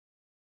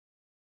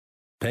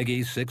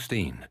Peggy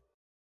 16.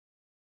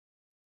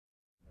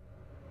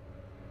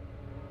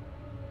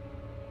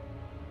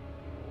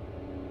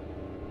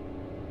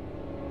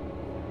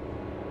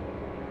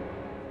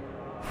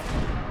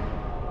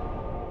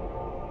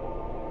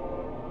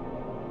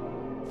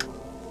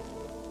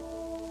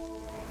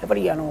 やっぱ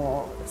り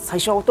最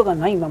初は音が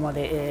ないまま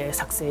で、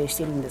作成し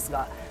ているんです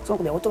が、その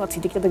子で音がつ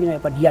いてきた時のや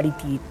っぱりリアリ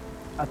ティ、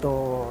あ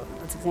と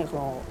ですね、そ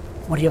の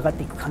盛り上がっ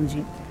ていく感じ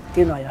って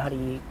いうのはやは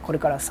りこれ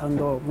からサウン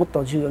ドもっ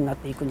と重要になっ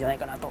ていくんじゃない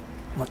かなと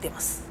思っていま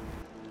す。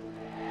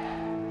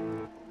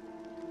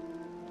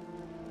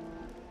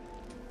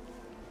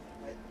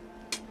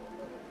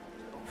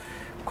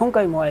今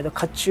回も甲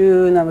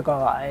冑なのか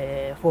は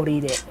フォーリ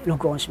ーで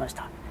録音しまし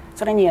た。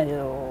さらに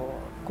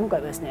今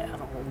回はですね、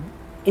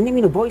エネ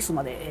ミーのボイス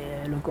ま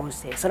で録音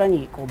して、さら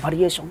にこうバ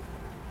リエーション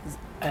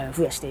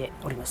増やして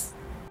おります。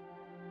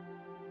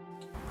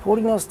フォー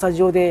リーのスタ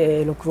ジオ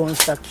で録音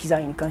した機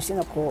材に関して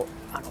の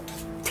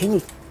手に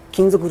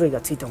金属類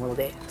がついたもの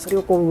で、それ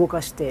を動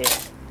かして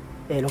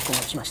録音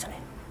しましたね。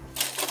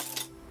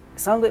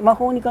サウンド魔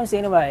法に関し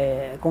て言えば、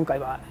今回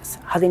は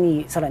派手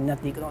にさらになっ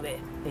ていくので、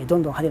ど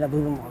んどん派手な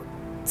部分も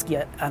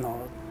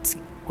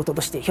音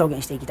として表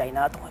現していきたい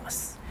なと思いま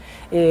す。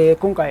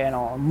今回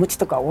ムチ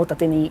とか大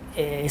盾に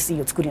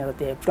SE を作るにあたっ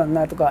てプラン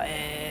ナーとか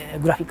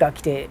グラフィッカー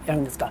来てや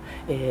るんですが、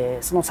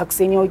その作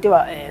成において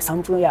はサ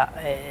ンプ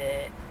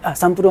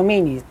ルをメ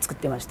インに作っ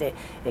てまして、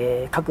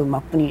各マ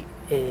ップに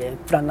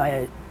プランナ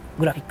ーや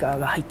グラフィッカー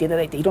が入っていた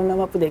だいて、いろんな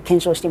マップで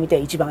検証してみて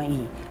一番い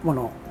いも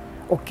の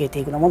を OK テ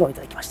イクのものをい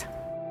ただきました。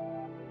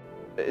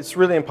It's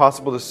really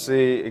impossible to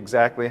see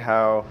exactly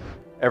how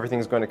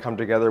everything's going to come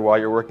together while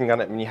you're working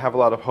on it. I mean, you have a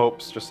lot of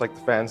hopes, just like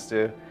the fans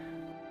do.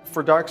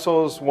 For Dark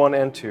Souls 1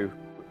 and 2,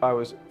 I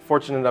was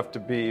fortunate enough to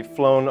be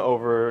flown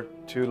over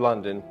to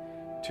London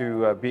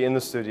to be in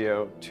the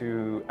studio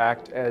to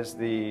act as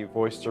the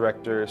voice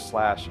director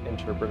 /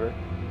 interpreter.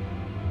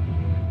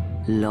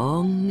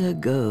 Long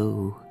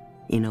ago,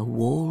 in a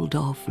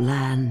walled-off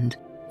land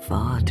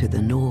far to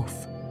the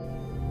north,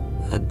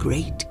 a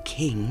great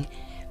king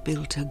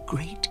built a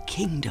great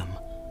kingdom.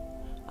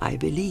 I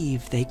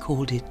believe they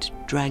called it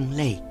Drang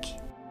Lake.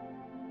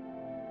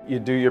 You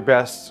do your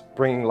best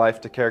bringing life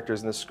to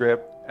characters in the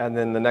script, and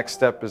then the next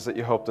step is that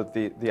you hope that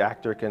the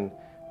actor can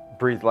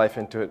breathe life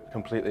into it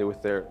completely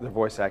with their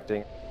voice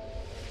acting.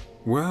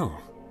 Well,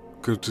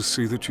 good to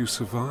see that you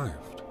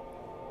survived.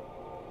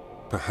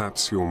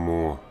 Perhaps you're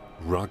more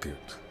rugged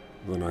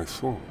than I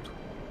thought.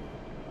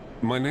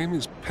 My name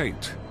is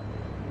Pate.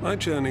 I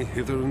journey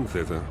hither and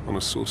thither on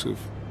a sort of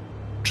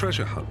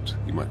treasure hunt,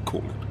 you might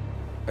call it.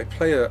 I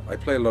play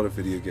a lot of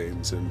video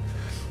games, and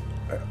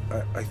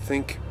I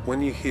think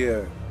when you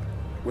hear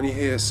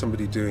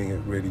somebody doing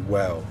it really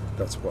well,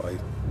 that's what I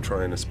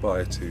try and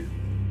aspire to.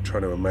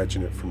 Trying to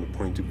imagine it from the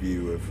point of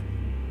view of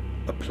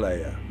a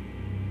player,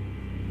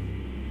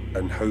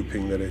 and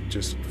hoping that it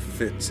just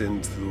fits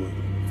into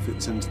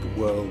the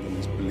world and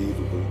is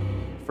believable.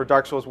 For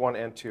Dark Souls 1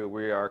 and 2,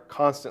 we are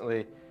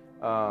constantly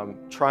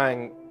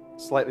trying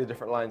slightly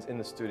different lines in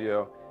the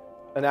studio.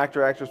 An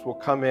actor or actress will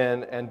come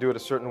in and do it a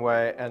certain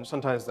way, and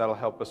sometimes that'll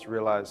help us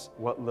realize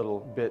what little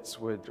bits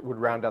would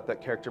round out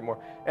that character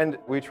more. And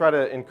we try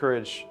to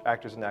encourage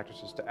actors and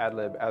actresses to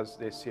ad-lib as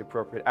they see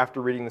appropriate, after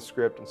reading the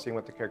script and seeing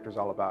what the character's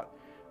all about.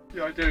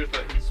 The idea is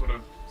that he's sort of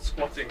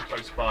squatting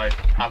close by,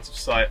 out of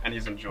sight, and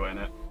he's enjoying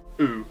it.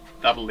 Ooh,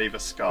 that'll leave a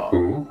scar.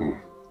 Ooh,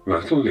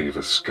 that'll leave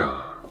a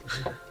scar.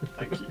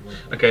 Thank you.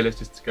 Okay, let's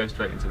just go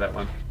straight into that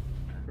one.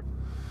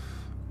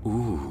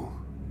 Ooh,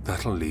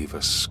 that'll leave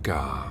a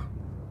scar.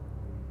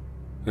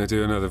 Can I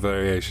do another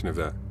variation of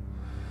that?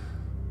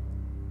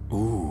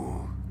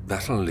 Ooh,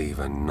 that'll leave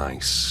a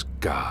nice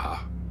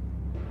scar.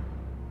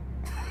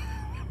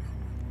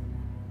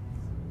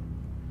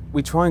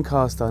 We try and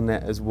cast our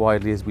net as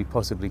widely as we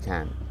possibly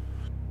can.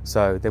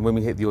 So then when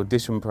we hit the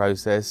audition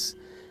process,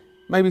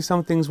 maybe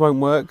some things won't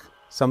work,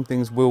 some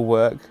things will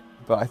work,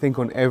 but I think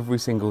on every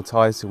single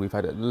title we've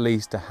had at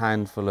least a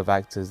handful of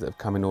actors that have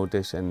come in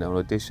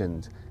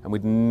auditioned, and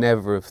we'd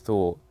never have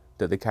thought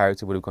that the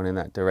character would have gone in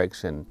that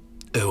direction.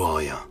 Who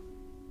are you?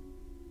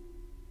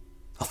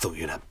 I thought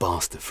you were that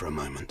bastard for a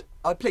moment.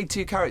 I played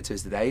two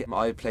characters today.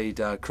 I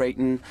played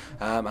Creighton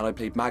and I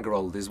played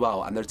Magarold as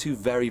well, and they're two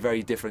very,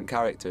 very different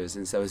characters,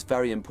 and so it's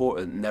very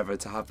important never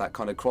to have that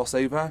kind of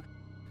crossover.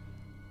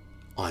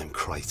 I am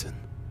Creighton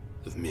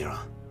of Mira.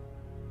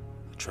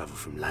 I travel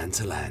from land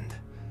to land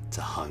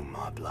to hone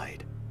my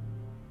blade.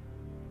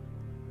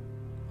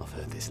 I've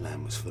heard this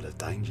land was full of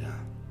danger.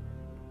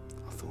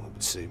 I thought it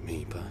would suit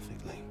me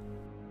perfectly.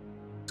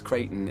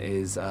 Creighton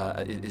is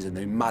a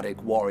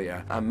nomadic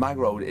warrior, and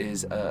Magarold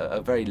is a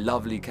very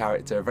lovely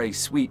character, very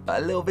sweet, a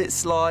little bit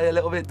sly, a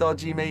little bit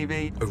dodgy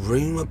maybe. A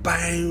room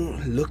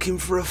about, looking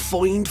for a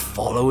find,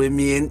 following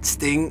me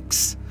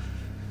instincts.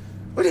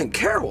 I don't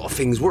care what a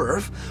thing's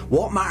worth.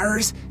 What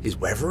matters is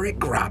whether it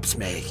grabs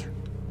me.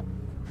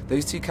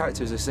 Those two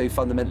characters are so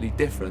fundamentally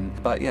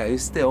different, but you know,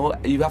 still,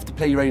 you have to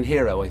play your own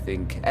hero, I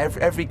think.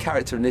 Every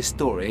character in this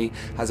story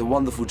has a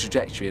wonderful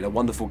trajectory and a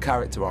wonderful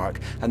character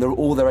arc, and they're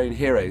all their own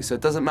heroes, so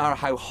it doesn't matter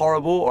how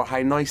horrible or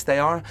how nice they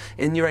are,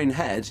 in your own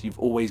head, you've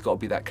always got to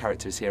be that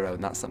character's hero,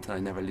 and that's something I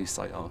never lose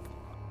sight of.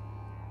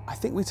 I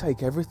think we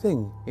take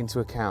everything into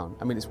account.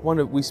 I mean,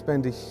 we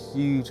spend a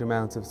huge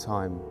amount of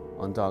time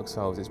on Dark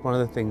Souls. It's one of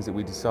the things that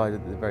we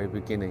decided at the very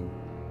beginning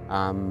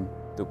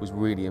that was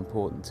really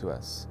important to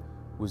us,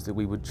 was that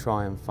we would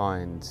try and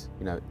find,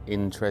 you know,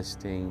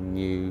 interesting,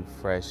 new,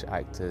 fresh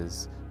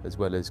actors, as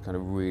well as kind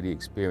of really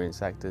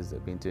experienced actors that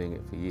have been doing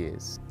it for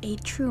years. A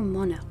true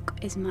monarch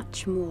is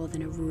much more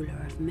than a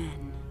ruler of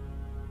men.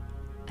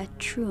 A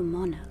true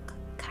monarch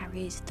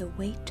carries the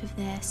weight of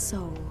their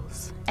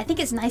souls. I think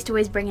it's nice to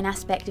always bring an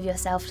aspect of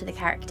yourself to the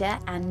character,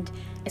 and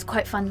it's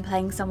quite fun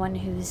playing someone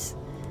who's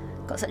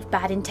got such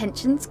bad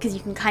intentions, because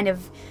you can kind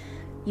of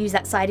use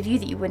that side of you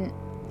that you wouldn't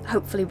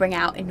hopefully bring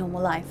out in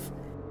normal life.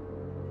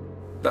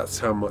 That's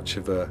how much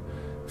of a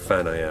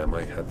fan I am.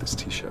 I had this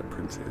t-shirt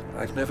printed.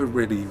 I've never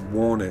really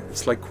worn it.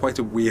 It's like quite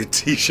a weird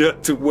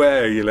t-shirt to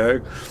wear, you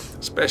know,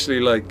 especially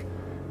like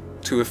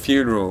to a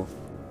funeral.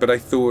 But I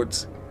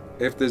thought,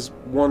 if there's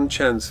one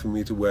chance for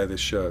me to wear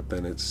this shirt,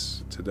 then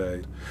it's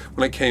today.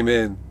 When I came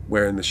in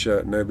wearing the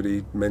shirt,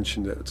 nobody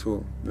mentioned it at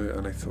all.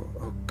 And I thought,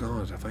 oh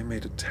God, have I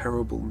made a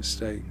terrible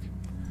mistake?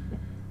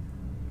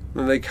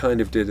 And they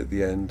kind of did at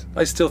the end.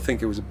 I still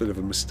think it was a bit of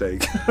a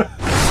mistake.